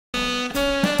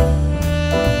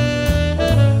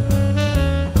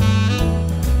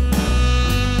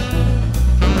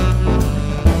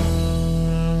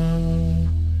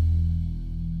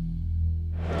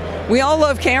We all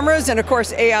love cameras, and of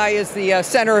course AI is the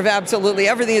center of absolutely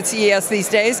everything at CES these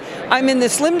days. I'm in the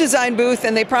SLIMDESIGN booth,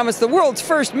 and they promise the world's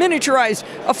first miniaturized,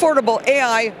 affordable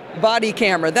AI body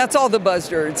camera. That's all the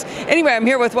buzzwords. Anyway, I'm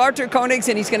here with Wouter Koenigs,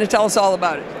 and he's going to tell us all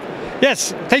about it.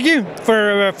 Yes, thank you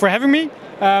for having me.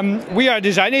 We are a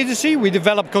design agency. We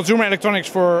develop consumer electronics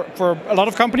for a lot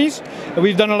of companies.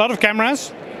 We've done a lot of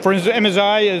cameras. For instance,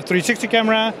 MSI, a 360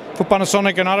 camera, for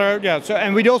Panasonic and other,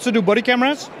 and we also do body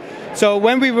cameras. So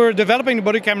when we were developing the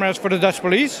body cameras for the Dutch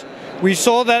police, we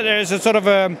saw that there's a sort of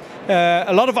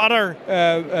a lot of other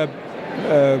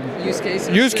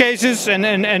use cases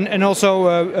and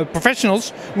also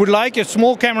professionals would like a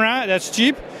small camera that's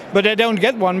cheap, but they don't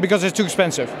get one because it's too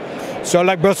expensive. So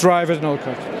like bus drivers and all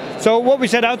that. So what we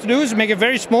set out to do is make a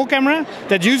very small camera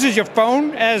that uses your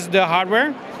phone as the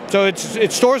hardware. So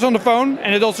it stores on the phone,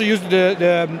 and it also uses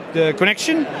the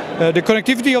connection, the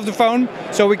connectivity of the phone,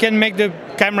 so we can make the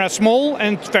camera small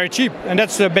and very cheap. And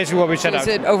that's basically what we set out. Is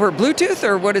it over Bluetooth,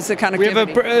 or what is the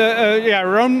connectivity? We have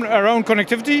our own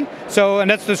connectivity. So, and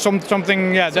that's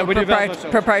something that we developed.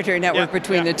 Proprietary network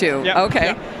between the two. Yeah. Okay.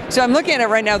 Yeah. So I'm looking at it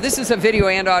right now. This is a video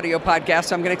and audio podcast,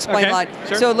 so I'm going to explain a lot.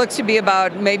 Sure. So it looks to be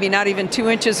about maybe not even 2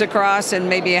 inches across, and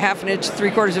maybe a half an inch,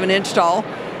 3/4 of an inch tall.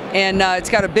 And it's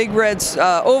got a big red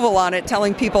oval on it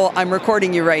telling people I'm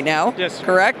recording you right now. Yes.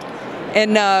 Correct?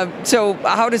 And so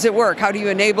how does it work? How do you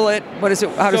enable it? What is it?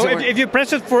 How does it work? If you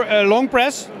press it for a long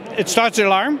press, it starts the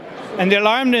alarm. And the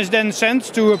alarm is then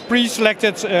sent to a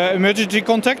pre-selected emergency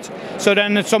contact. So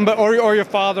then it's somebody, or your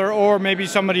father, or maybe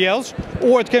somebody else.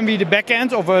 Or it can be the back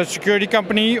end of a security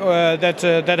company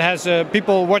that has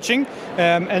people watching.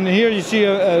 And here you see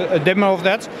a demo of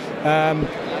that.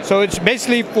 So it's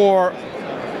basically for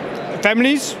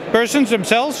families, persons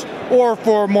themselves, or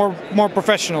for more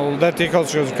professional that they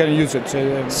also can use it.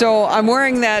 So I'm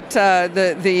wearing that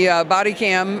the body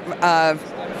cam.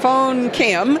 Phone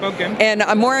cam, and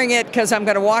I'm wearing it because I'm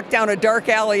going to walk down a dark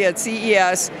alley at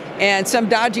CES, and some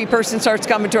dodgy person starts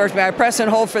coming towards me. I press and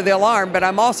hold for the alarm, but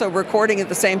I'm also recording at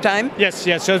the same time. Yes.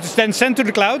 So it's then sent to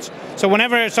the clouds. So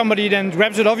whenever somebody then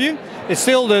grabs it of you, it's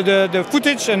still the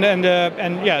footage, and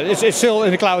it's still in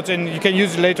the clouds, and you can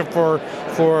use it later for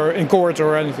in court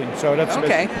or anything. So that's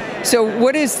okay. So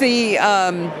what is the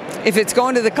if it's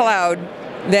going to the cloud?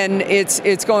 Then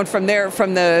it's going from there,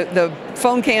 from the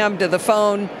phone cam to the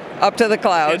phone up to the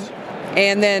cloud. Yes.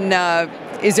 And then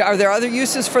are there other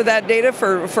uses for that data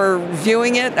for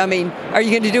viewing it? I mean, are you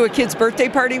going to do a kid's birthday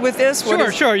party with this?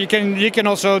 Sure. You can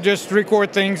also just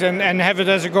record things and have it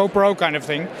as a GoPro kind of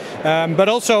thing. But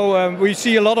also we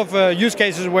see a lot of use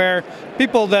cases where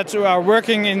people that are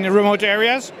working in remote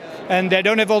areas and they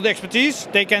don't have all the expertise,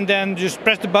 they can then just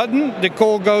press the button. The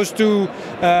call goes to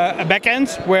a back end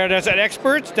where there's an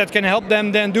expert that can help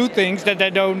them then do things that they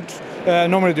don't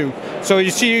normally do. So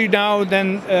you see now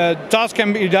then tasks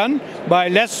can be done by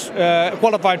less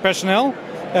qualified personnel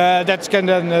that can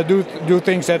then do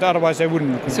things that otherwise they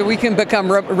wouldn't. So we can become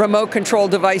remote control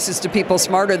devices to people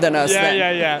smarter than us.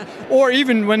 Yeah. Or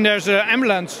even when there's an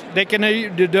ambulance,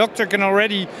 the doctor can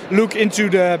already look into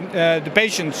the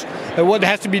patients, what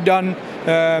has to be done,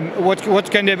 what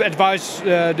can they advise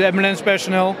the ambulance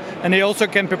personnel, and they also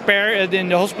can prepare it in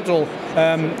the hospital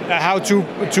how to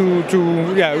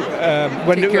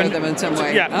take care of them in some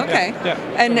way. Yeah. Okay. Yeah.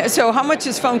 And so how much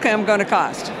is phone cam going to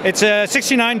cost? It's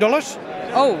 $69.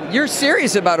 Oh, you're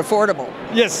serious about affordable?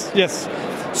 Yes.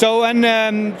 So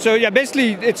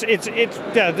basically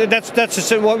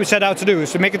that's what we set out to do,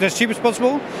 is to make it as cheap as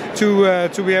possible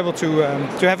to be able to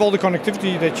have all the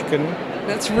connectivity that you can.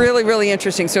 That's really, really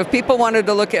interesting. So if people wanted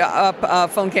to look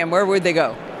up phone cam, where would they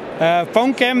go?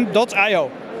 Phonecam.io.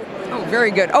 Oh,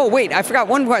 very good. Oh, wait, I forgot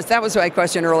one question. That was my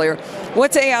question earlier.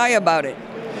 What's AI about it?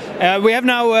 We have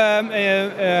now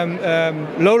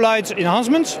low light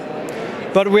enhancements.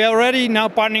 But we are already now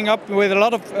partnering up with a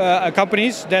lot of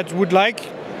companies that would like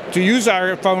to use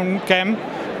our phone cam,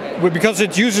 because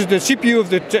it uses the CPU of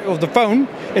the phone.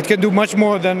 It can do much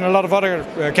more than a lot of other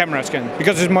cameras can,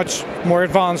 because it's much more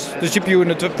advanced. The CPU in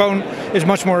the phone is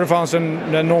much more advanced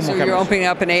than normal cameras. So you're opening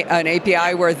up an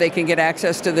API where they can get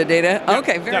access to the data? Yeah.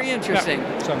 Okay, very interesting.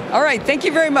 Yeah. So. All right, thank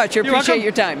you very much. I appreciate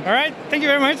your time. All right, thank you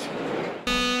very much.